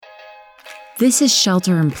This is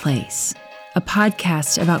Shelter in Place, a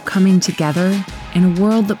podcast about coming together in a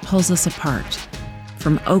world that pulls us apart.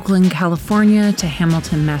 From Oakland, California to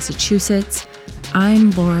Hamilton, Massachusetts,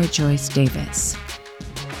 I'm Laura Joyce Davis.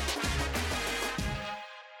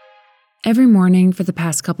 Every morning for the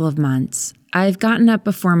past couple of months, I've gotten up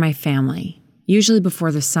before my family, usually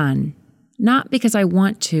before the sun, not because I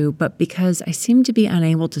want to, but because I seem to be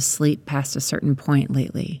unable to sleep past a certain point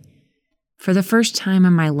lately. For the first time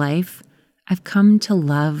in my life, I've come to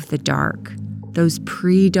love the dark, those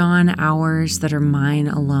pre-dawn hours that are mine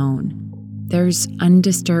alone. There's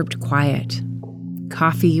undisturbed quiet,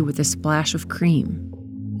 coffee with a splash of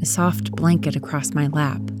cream, a soft blanket across my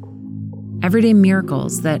lap, everyday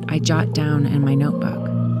miracles that I jot down in my notebook.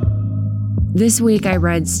 This week I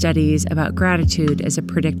read studies about gratitude as a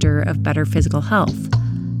predictor of better physical health,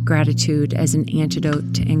 gratitude as an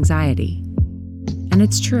antidote to anxiety. And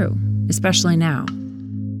it's true, especially now.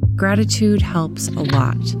 Gratitude helps a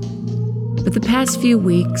lot. But the past few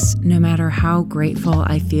weeks, no matter how grateful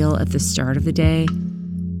I feel at the start of the day,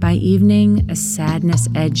 by evening, a sadness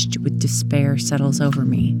edged with despair settles over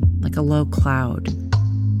me, like a low cloud.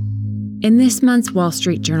 In this month's Wall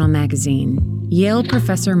Street Journal magazine, Yale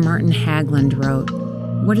professor Martin Hägglund wrote,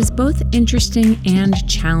 "What is both interesting and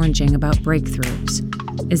challenging about breakthroughs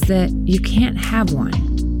is that you can't have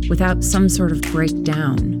one without some sort of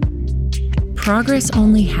breakdown. Progress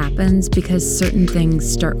only happens because certain things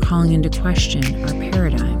start calling into question our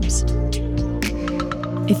paradigms."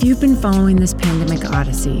 If you've been following this pandemic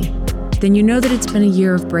odyssey, then you know that it's been a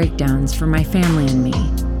year of breakdowns for my family and me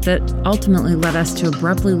that ultimately led us to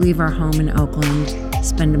abruptly leave our home in Oakland,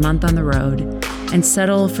 spend a month on the road, and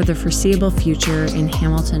settle for the foreseeable future in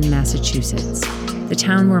Hamilton, Massachusetts, the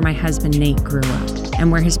town where my husband Nate grew up,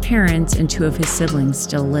 and where his parents and two of his siblings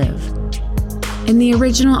still live. In the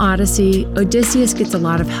original Odyssey, Odysseus gets a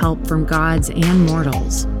lot of help from gods and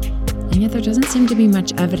mortals, and yet there doesn't seem to be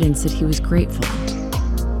much evidence that he was grateful.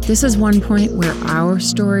 This is one point where our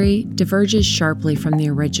story diverges sharply from the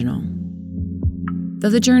original. Though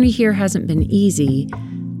the journey here hasn't been easy,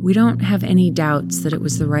 we don't have any doubts that it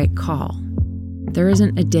was the right call. There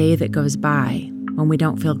isn't a day that goes by when we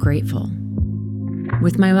don't feel grateful.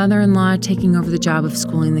 With my mother-in-law taking over the job of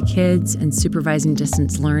schooling the kids and supervising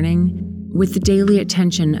distance learning, with the daily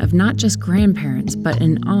attention of not just grandparents, but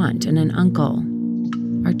an aunt and an uncle,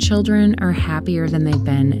 our children are happier than they've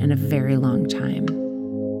been in a very long time.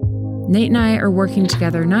 Nate and I are working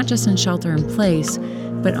together not just on Shelter in Place,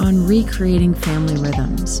 but on recreating family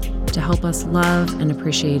rhythms to help us love and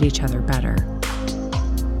appreciate each other better.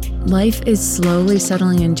 Life is slowly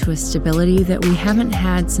settling into a stability that we haven't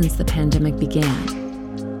had since the pandemic began.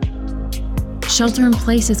 Shelter in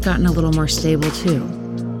Place has gotten a little more stable too.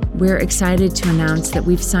 We're excited to announce that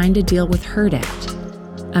we've signed a deal with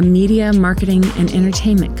Hurrdat, a media, marketing, and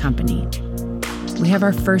entertainment company. We have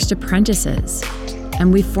our first apprentices,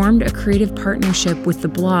 and we formed a creative partnership with the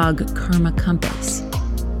blog Karma Compass.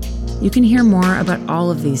 You can hear more about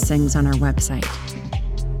all of these things on our website.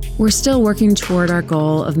 We're still working toward our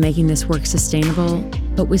goal of making this work sustainable,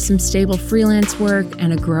 but with some stable freelance work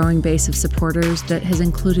and a growing base of supporters that has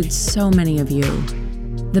included so many of you.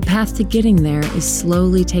 The path to getting there is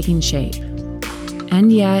slowly taking shape.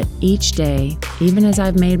 And yet, each day, even as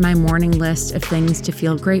I've made my morning list of things to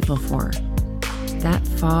feel grateful for, that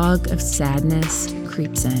fog of sadness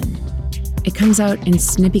creeps in. It comes out in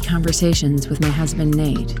snippy conversations with my husband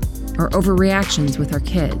Nate, or overreactions with our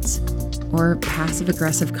kids, or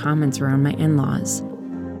passive-aggressive comments around my in-laws.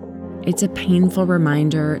 It's a painful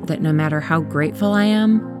reminder that no matter how grateful I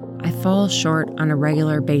am, I fall short on a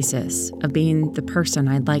regular basis of being the person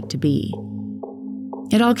I'd like to be.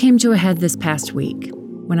 It all came to a head this past week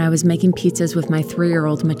when I was making pizzas with my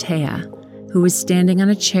 3-year-old Matea, who was standing on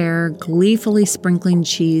a chair gleefully sprinkling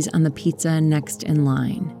cheese on the pizza next in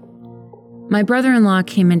line. My brother-in-law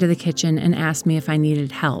came into the kitchen and asked me if I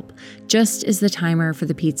needed help, just as the timer for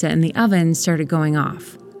the pizza in the oven started going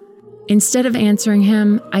off. Instead of answering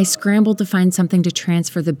him, I scrambled to find something to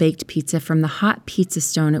transfer the baked pizza from the hot pizza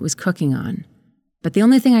stone it was cooking on. But the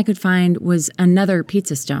only thing I could find was another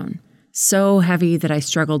pizza stone, so heavy that I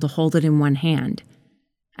struggled to hold it in one hand.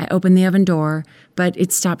 I opened the oven door, but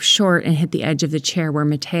it stopped short and hit the edge of the chair where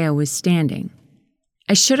Matea was standing.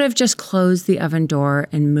 I should have just closed the oven door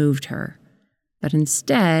and moved her. But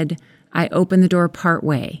instead, I opened the door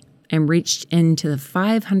partway and reached into the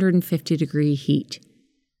 550-degree heat.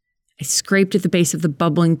 I scraped at the base of the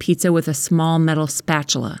bubbling pizza with a small metal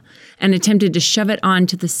spatula and attempted to shove it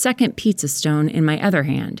onto the second pizza stone in my other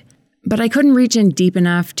hand. But I couldn't reach in deep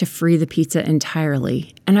enough to free the pizza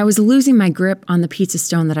entirely, and I was losing my grip on the pizza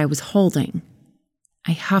stone that I was holding.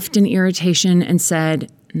 I huffed in irritation and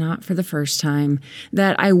said, not for the first time,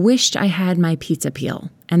 that I wished I had my pizza peel,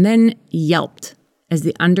 and then yelped as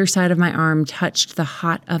the underside of my arm touched the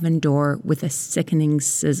hot oven door with a sickening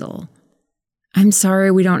sizzle. I'm sorry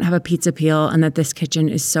we don't have a pizza peel and that this kitchen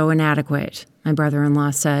is so inadequate, my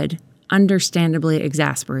brother-in-law said, understandably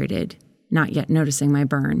exasperated, not yet noticing my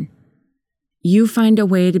burn. You find a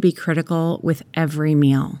way to be critical with every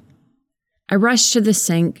meal. I rushed to the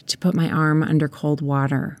sink to put my arm under cold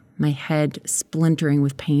water, my head splintering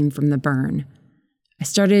with pain from the burn. I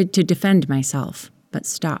started to defend myself, but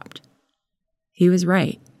stopped. He was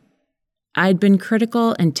right. I'd been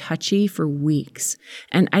critical and touchy for weeks,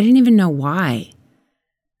 and I didn't even know why.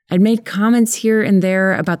 I'd made comments here and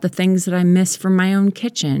there about the things that I miss from my own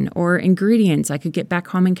kitchen or ingredients I could get back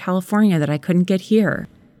home in California that I couldn't get here.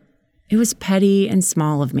 It was petty and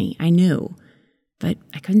small of me, I knew, but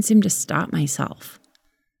I couldn't seem to stop myself.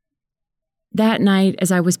 That night,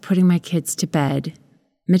 as I was putting my kids to bed,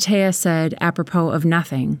 Matea said, apropos of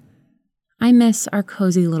nothing, I miss our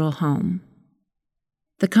cozy little home.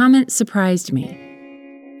 The comment surprised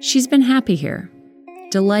me. She's been happy here,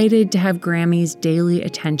 delighted to have Grammy's daily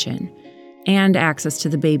attention and access to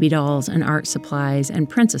the baby dolls and art supplies and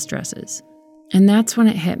princess dresses. And that's when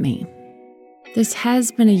it hit me. This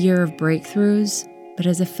has been a year of breakthroughs, but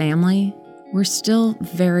as a family, we're still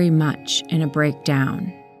very much in a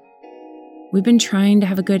breakdown. We've been trying to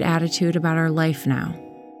have a good attitude about our life now,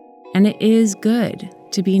 and it is good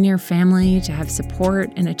to be near family, to have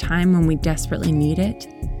support in a time when we desperately need it.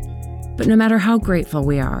 But no matter how grateful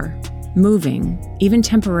we are, moving, even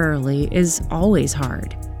temporarily, is always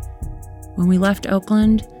hard. When we left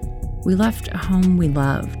Oakland, we left a home we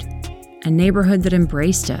loved, a neighborhood that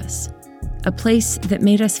embraced us, a place that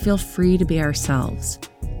made us feel free to be ourselves.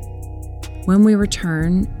 When we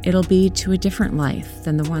return, it'll be to a different life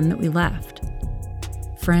than the one that we left.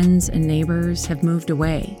 Friends and neighbors have moved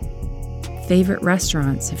away. Favorite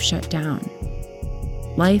restaurants have shut down.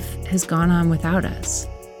 Life has gone on without us.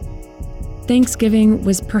 Thanksgiving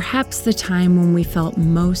was perhaps the time when we felt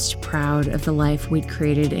most proud of the life we'd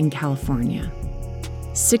created in California.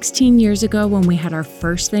 16 years ago, when we had our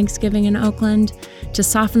first Thanksgiving in Oakland, to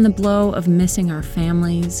soften the blow of missing our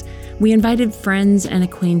families, we invited friends and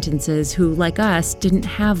acquaintances who, like us, didn't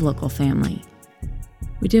have local family.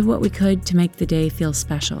 We did what we could to make the day feel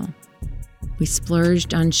special. We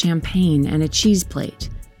splurged on champagne and a cheese plate,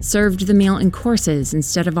 served the meal in courses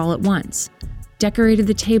instead of all at once, decorated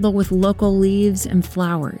the table with local leaves and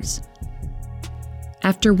flowers.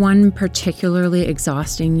 After one particularly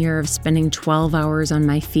exhausting year of spending 12 hours on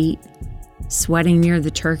my feet, sweating near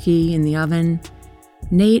the turkey in the oven,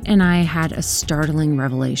 Nate and I had a startling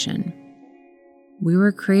revelation. We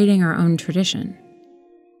were creating our own tradition.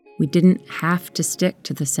 We didn't have to stick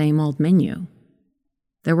to the same old menu.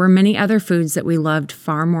 There were many other foods that we loved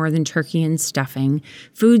far more than turkey and stuffing,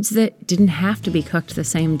 foods that didn't have to be cooked the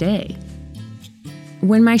same day.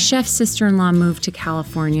 When my chef's sister-in-law moved to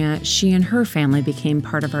California, she and her family became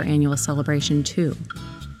part of our annual celebration too.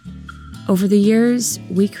 Over the years,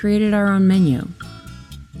 we created our own menu.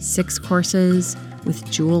 6 courses with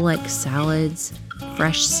jewel-like salads,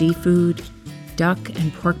 fresh seafood, duck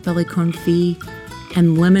and pork belly confit,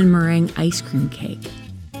 and lemon meringue ice cream cake.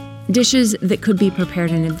 Dishes that could be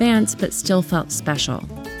prepared in advance but still felt special.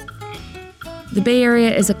 The Bay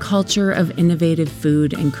Area is a culture of innovative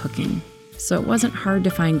food and cooking, so it wasn't hard to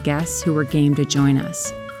find guests who were game to join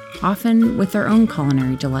us, often with their own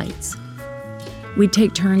culinary delights. We'd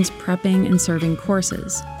take turns prepping and serving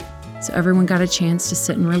courses, so everyone got a chance to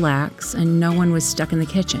sit and relax and no one was stuck in the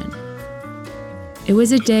kitchen. It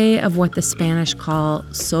was a day of what the Spanish call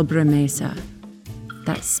sobremesa,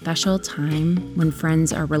 that special time when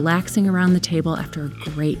friends are relaxing around the table after a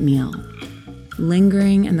great meal,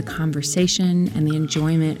 lingering in the conversation and the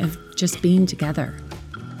enjoyment of just being together.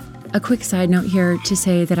 A quick side note here to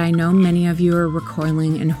say that I know many of you are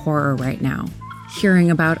recoiling in horror right now, hearing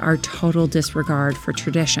about our total disregard for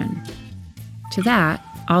tradition. To that,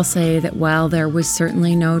 I'll say that while there was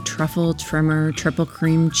certainly no truffle trimmer triple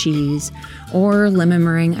cream cheese or lemon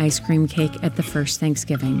meringue ice cream cake at the first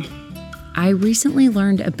Thanksgiving, I recently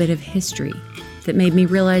learned a bit of history that made me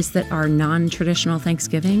realize that our non-traditional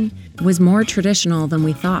Thanksgiving was more traditional than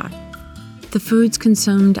we thought. The foods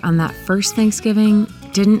consumed on that first Thanksgiving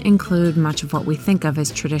didn't include much of what we think of as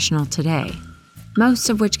traditional today, most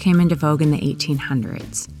of which came into vogue in the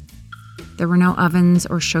 1800s. There were no ovens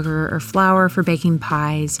or sugar or flour for baking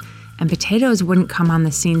pies, and potatoes wouldn't come on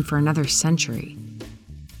the scene for another century.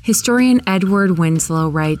 Historian Edward Winslow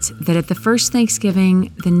writes that at the first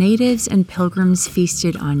Thanksgiving, the natives and pilgrims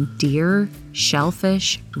feasted on deer,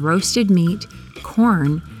 shellfish, roasted meat,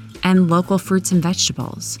 corn, and local fruits and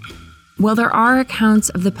vegetables. While there are accounts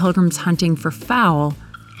of the pilgrims hunting for fowl,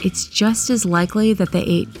 it's just as likely that they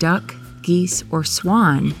ate duck, geese, or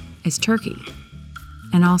swan as turkey.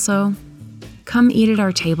 And also, come eat at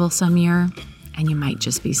our table some year, and you might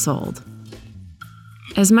just be sold.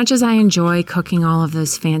 As much as I enjoy cooking all of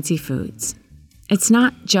those fancy foods, it's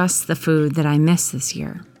not just the food that I miss this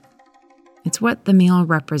year. It's what the meal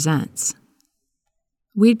represents.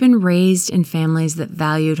 We'd been raised in families that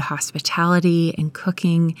valued hospitality and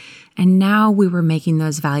cooking, and now we were making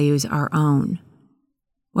those values our own.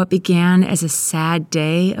 What began as a sad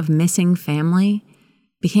day of missing family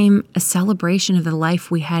became a celebration of the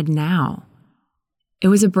life we had now. It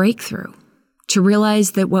was a breakthrough to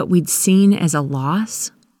realize that what we'd seen as a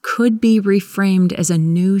loss could be reframed as a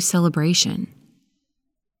new celebration.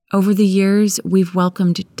 Over the years, we've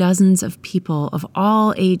welcomed dozens of people of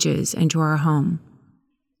all ages into our home.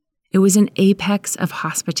 It was an apex of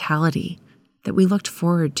hospitality that we looked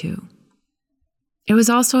forward to. It was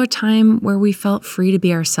also a time where we felt free to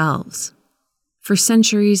be ourselves. For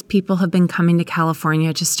centuries, people have been coming to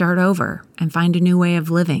California to start over and find a new way of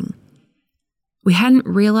living. We hadn't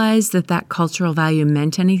realized that that cultural value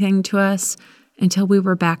meant anything to us until we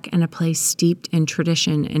were back in a place steeped in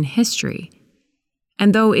tradition and history.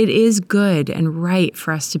 And though it is good and right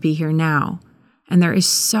for us to be here now, and there is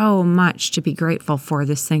so much to be grateful for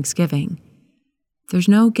this Thanksgiving, there's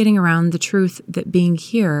no getting around the truth that being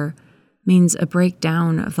here means a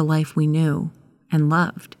breakdown of the life we knew and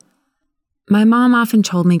loved. My mom often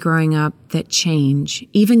told me growing up that change,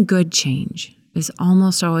 even good change, is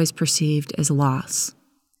almost always perceived as loss.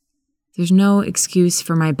 There's no excuse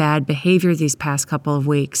for my bad behavior these past couple of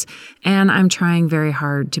weeks, and I'm trying very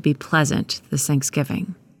hard to be pleasant this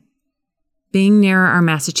Thanksgiving. Being near our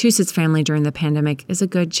Massachusetts family during the pandemic is a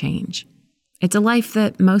good change. It's a life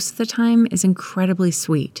that most of the time is incredibly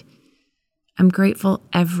sweet. I'm grateful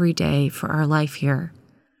every day for our life here.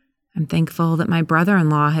 I'm thankful that my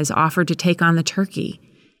brother-in-law has offered to take on the turkey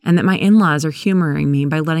and that my in-laws are humoring me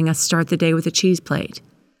by letting us start the day with a cheese plate.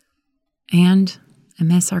 And I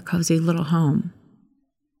miss our cozy little home.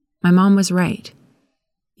 My mom was right.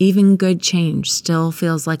 Even good change still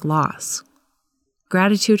feels like loss.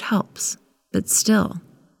 Gratitude helps, but still,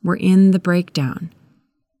 we're in the breakdown.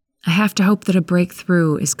 I have to hope that a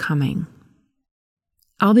breakthrough is coming.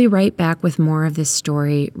 I'll be right back with more of this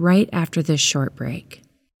story right after this short break.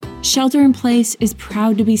 Shelter in Place is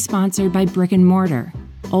proud to be sponsored by Brick and Mortar,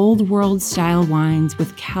 old world style wines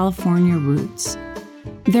with California roots.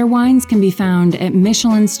 Their wines can be found at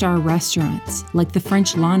Michelin star restaurants like the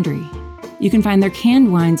French Laundry. You can find their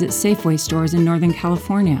canned wines at Safeway stores in Northern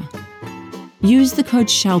California. Use the code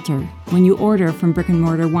SHELTER when you order from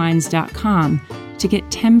brickandmortarwines.com to get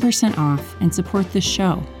 10% off and support the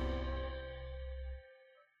show.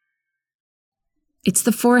 It's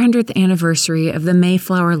the 400th anniversary of the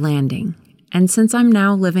Mayflower landing, and since I'm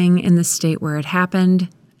now living in the state where it happened,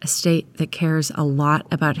 a state that cares a lot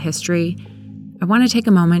about history, I want to take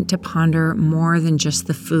a moment to ponder more than just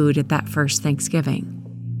the food at that first Thanksgiving.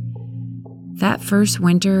 That first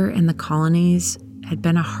winter in the colonies had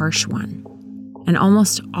been a harsh one, and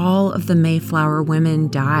almost all of the Mayflower women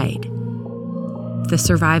died. The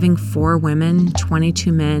surviving 4 women,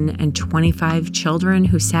 22 men, and 25 children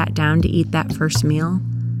who sat down to eat that first meal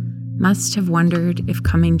must have wondered if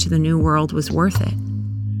coming to the New World was worth it.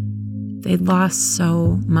 They'd lost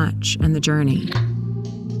so much in the journey.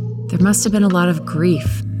 There must have been a lot of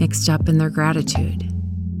grief mixed up in their gratitude.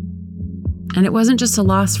 And it wasn't just a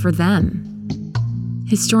loss for them.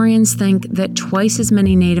 Historians think that twice as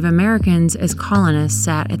many Native Americans as colonists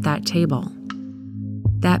sat at that table.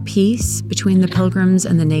 That peace between the Pilgrims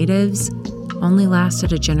and the natives only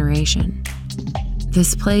lasted a generation.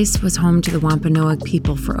 This place was home to the Wampanoag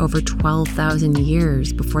people for over 12,000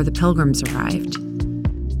 years before the Pilgrims arrived.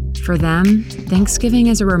 For them, Thanksgiving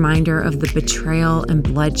is a reminder of the betrayal and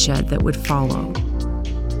bloodshed that would follow.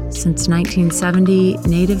 Since 1970,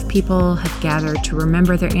 Native people have gathered to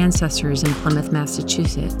remember their ancestors in Plymouth,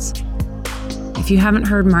 Massachusetts. If you haven't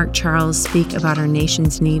heard Mark Charles speak about our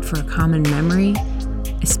nation's need for a common memory,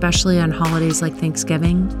 especially on holidays like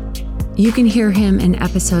Thanksgiving, you can hear him in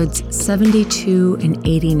episodes 72 and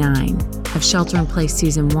 89 of Shelter in Place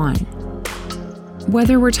Season 1.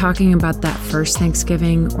 Whether we're talking about that first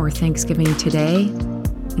Thanksgiving or Thanksgiving today,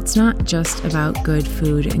 it's not just about good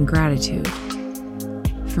food and gratitude.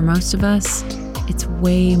 For most of us, it's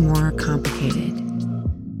way more complicated.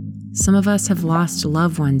 Some of us have lost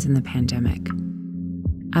loved ones in the pandemic.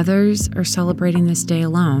 Others are celebrating this day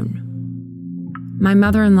alone. My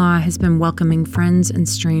mother-in-law has been welcoming friends and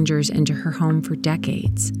strangers into her home for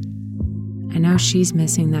decades. I know she's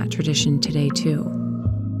missing that tradition today, too.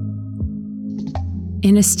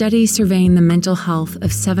 In a study surveying the mental health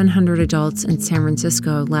of 700 adults in San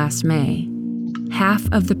Francisco last May, half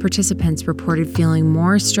of the participants reported feeling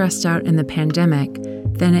more stressed out in the pandemic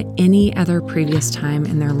than at any other previous time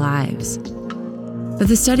in their lives. But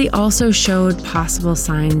the study also showed possible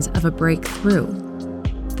signs of a breakthrough.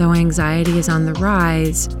 Though anxiety is on the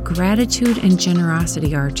rise, gratitude and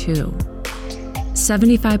generosity are too.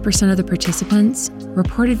 75% of the participants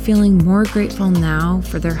reported feeling more grateful now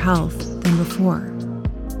for their health than before.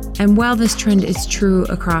 And while this trend is true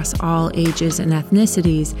across all ages and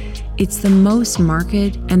ethnicities, it's the most marked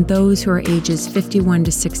in those who are ages 51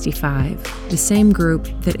 to 65, the same group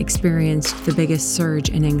that experienced the biggest surge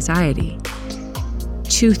in anxiety.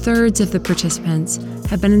 2/3 of the participants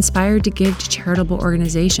have been inspired to give to charitable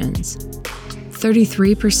organizations.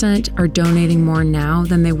 33% are donating more now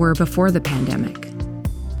than they were before the pandemic.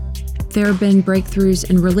 There have been breakthroughs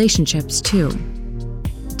in relationships, too.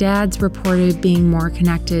 Dads reported being more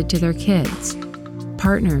connected to their kids,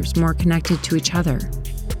 partners more connected to each other,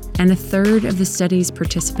 and 1/3 of the study's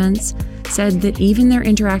participants said that even their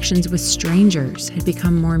interactions with strangers had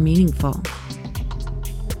become more meaningful.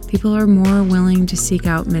 People are more willing to seek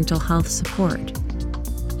out mental health support,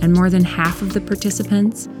 and more than half of the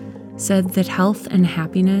participants said that health and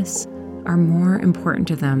happiness are more important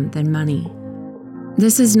to them than money.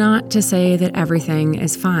 This is not to say that everything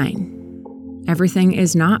is fine. Everything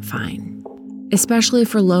is not fine, especially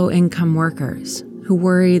for low-income workers who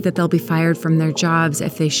worry that they'll be fired from their jobs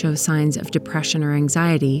if they show signs of depression or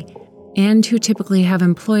anxiety, and who typically have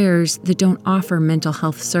employers that don't offer mental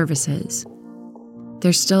health services.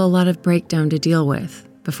 There's still a lot of breakdown to deal with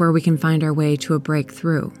before we can find our way to a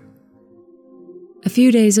breakthrough. A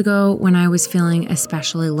few days ago, when I was feeling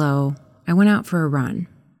especially low, I went out for a run.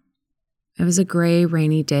 It was a gray,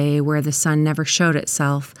 rainy day where the sun never showed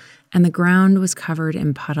itself and the ground was covered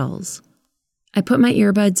in puddles. I put my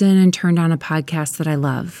earbuds in and turned on a podcast that I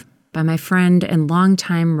love by my friend and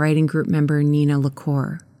longtime writing group member Nina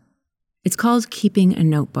LaCour. It's called Keeping a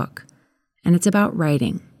Notebook, and it's about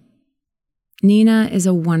writing. Nina is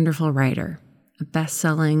a wonderful writer, a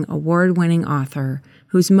best-selling, award-winning author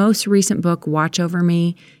whose most recent book, Watch Over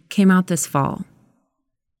Me, came out this fall.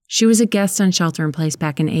 She was a guest on Shelter in Place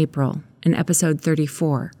back in April, in episode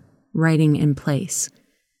 34, Writing in Place.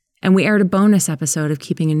 And we aired a bonus episode of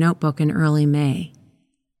Keeping a Notebook in early May.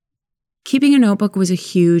 Keeping a Notebook was a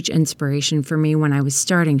huge inspiration for me when I was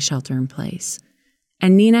starting Shelter in Place,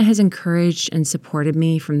 and Nina has encouraged and supported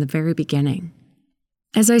me from the very beginning.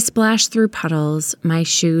 As I splashed through puddles, my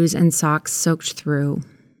shoes and socks soaked through,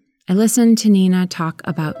 I listened to Nina talk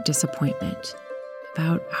about disappointment,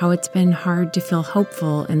 about how it's been hard to feel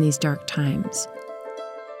hopeful in these dark times.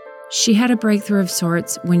 She had a breakthrough of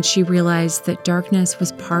sorts when she realized that darkness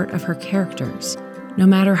was part of her characters, no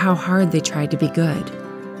matter how hard they tried to be good.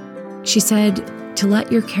 She said to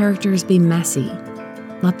let your characters be messy,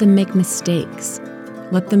 let them make mistakes,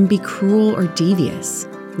 let them be cruel or devious,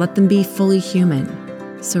 let them be fully human,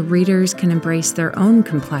 so readers can embrace their own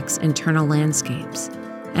complex internal landscapes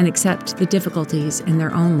and accept the difficulties in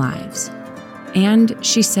their own lives. And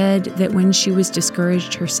she said that when she was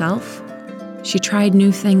discouraged herself, she tried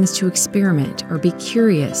new things to experiment or be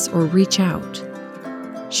curious or reach out.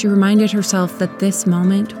 She reminded herself that this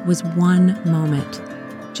moment was one moment,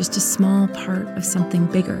 just a small part of something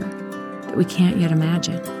bigger that we can't yet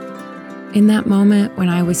imagine. In that moment when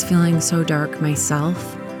I was feeling so dark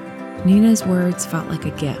myself, Nina's words felt like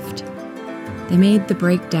a gift. They made the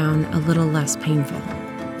breakdown a little less painful.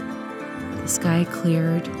 The sky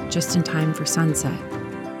cleared just in time for sunset,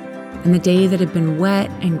 and the day that had been wet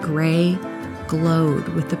and gray glowed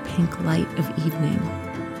with the pink light of evening.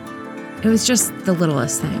 It was just the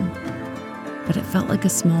littlest thing, but it felt like a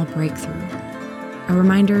small breakthrough, a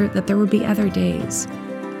reminder that there would be other days,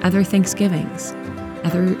 other Thanksgivings,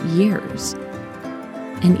 other years.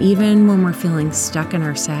 And even when we're feeling stuck in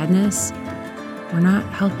our sadness, we're not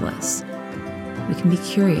helpless. We can be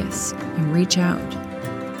curious and reach out,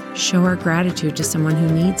 show our gratitude to someone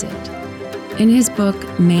who needs it. In his book,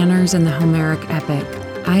 Manners and the Homeric Epic,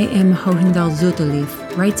 I.M. Hohendahl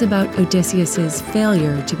Zuterlief writes about Odysseus's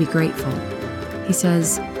failure to be grateful. He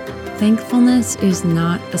says, "Thankfulness is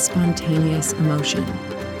not a spontaneous emotion.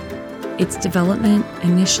 Its development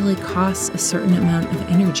initially costs a certain amount of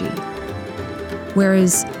energy,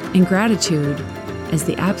 whereas ingratitude, as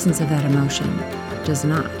the absence of that emotion, does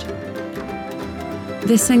not."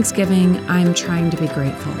 This Thanksgiving, I'm trying to be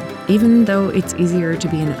grateful, even though it's easier to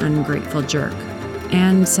be an ungrateful jerk.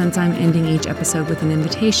 And since I'm ending each episode with an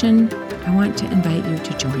invitation, I want to invite you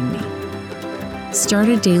to join me. Start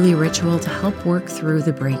a daily ritual to help work through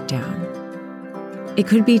the breakdown. It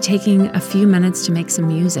could be taking a few minutes to make some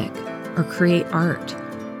music or create art,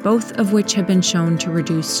 both of which have been shown to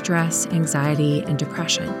reduce stress, anxiety, and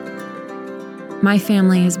depression. My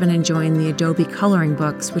family has been enjoying the Adobe coloring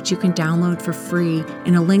books, which you can download for free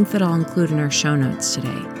in a link that I'll include in our show notes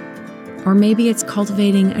today. Or maybe it's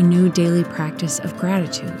cultivating a new daily practice of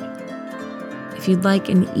gratitude. If you'd like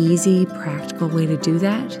an easy, practical way to do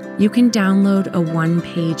that, you can download a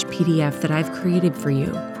one-page PDF that I've created for you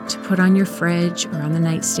to put on your fridge or on the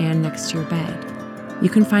nightstand next to your bed. You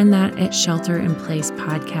can find that at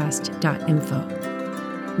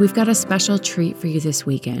shelterinplacepodcast.info. We've got a special treat for you this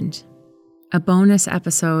weekend, a bonus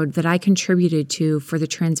episode that I contributed to for the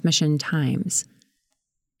Transmission Times.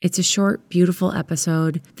 It's a short, beautiful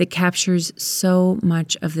episode that captures so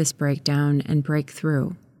much of this breakdown and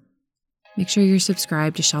breakthrough. Make sure you're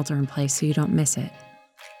subscribed to Shelter in Place so you don't miss it.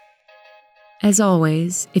 As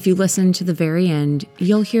always, if you listen to the very end,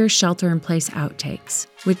 you'll hear Shelter in Place outtakes,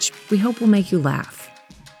 which we hope will make you laugh.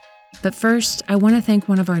 But first, I want to thank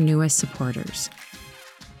one of our newest supporters.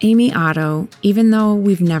 Amy Otto, even though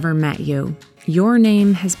we've never met you, your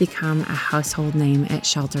name has become a household name at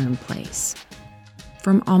Shelter in Place.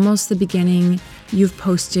 From almost the beginning, you've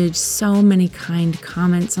posted so many kind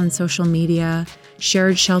comments on social media,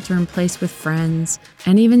 shared Shelter in Place with friends,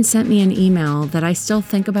 and even sent me an email that I still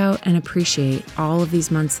think about and appreciate all of these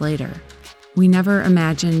months later. We never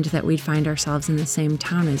imagined that we'd find ourselves in the same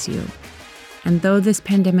town as you. And though this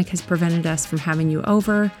pandemic has prevented us from having you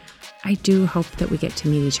over, I do hope that we get to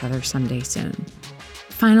meet each other someday soon.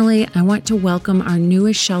 Finally, I want to welcome our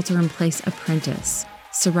newest Shelter in Place apprentice,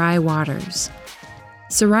 Sarai Waters.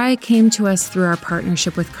 Sarai came to us through our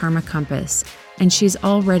partnership with Karma Compass, and she's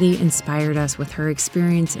already inspired us with her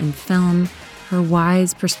experience in film, her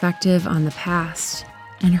wise perspective on the past,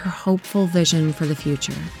 and her hopeful vision for the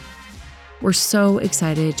future. We're so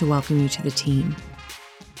excited to welcome you to the team.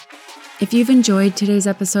 If you've enjoyed today's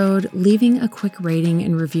episode, leaving a quick rating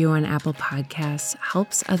and review on Apple Podcasts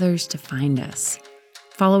helps others to find us.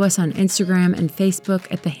 Follow us on Instagram and Facebook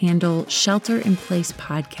at the handle Shelter in Place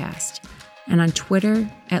Podcast, and on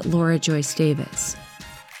Twitter at Laura Joyce Davis.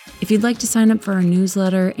 If you'd like to sign up for our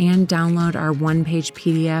newsletter and download our one-page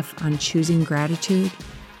PDF on choosing gratitude,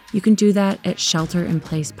 you can do that at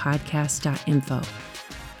shelterinplacepodcast.info.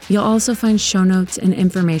 You'll also find show notes and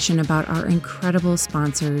information about our incredible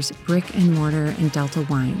sponsors, Brick and Mortar and Delta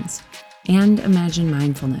Wines, and Imagine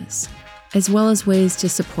Mindfulness, as well as ways to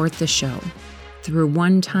support the show through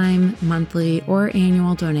one-time, monthly, or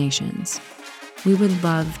annual donations. We would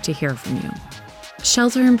love to hear from you.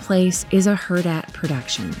 Shelter in Place is a Hurrdat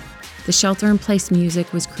production. The Shelter in Place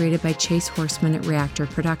music was created by Chase Horseman at Reactor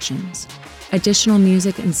Productions. Additional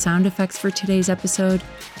music and sound effects for today's episode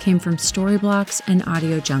came from Storyblocks and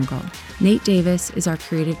Audio Jungle. Nate Davis is our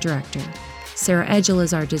creative director. Sarah Edgel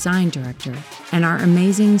is our design director. And our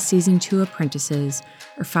amazing Season 2 apprentices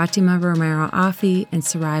are Fatima Romero-Afi and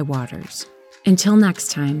Sarai Waters. Until next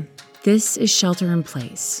time, this is Shelter in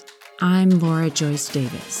Place. I'm Laura Joyce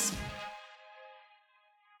Davis.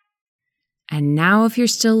 And now, if you're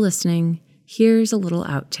still listening, here's a little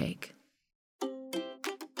outtake.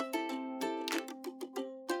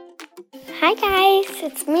 Hi guys,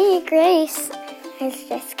 it's me, Grace. I was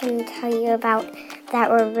just going to tell you about that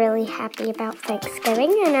we're really happy about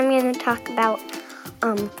Thanksgiving, and I'm going to talk about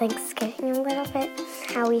Thanksgiving a little bit.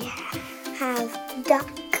 How we have duck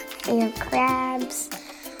and crabs,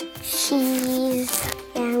 cheese,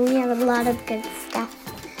 and we have a lot of good stuff.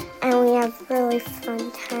 And we have really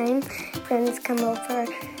fun time. Friends come over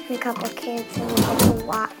and a couple kids and we get to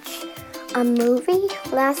watch a movie.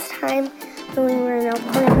 Last time when we were in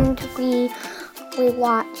Oakland, we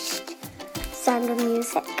watched Sound of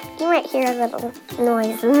Music. You might hear a little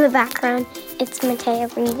noise in the background. It's Mateo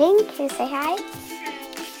reading. Can you say hi?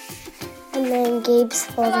 And then Gabe's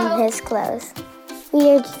folding his clothes.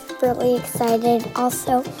 We are just really excited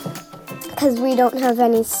also because we don't have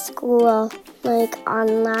any school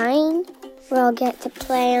online. We'll get to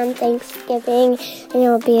play on Thanksgiving and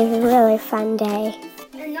it'll be a really fun day.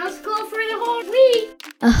 And no school for the whole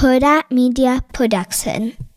week. A Hurrdat Media Production.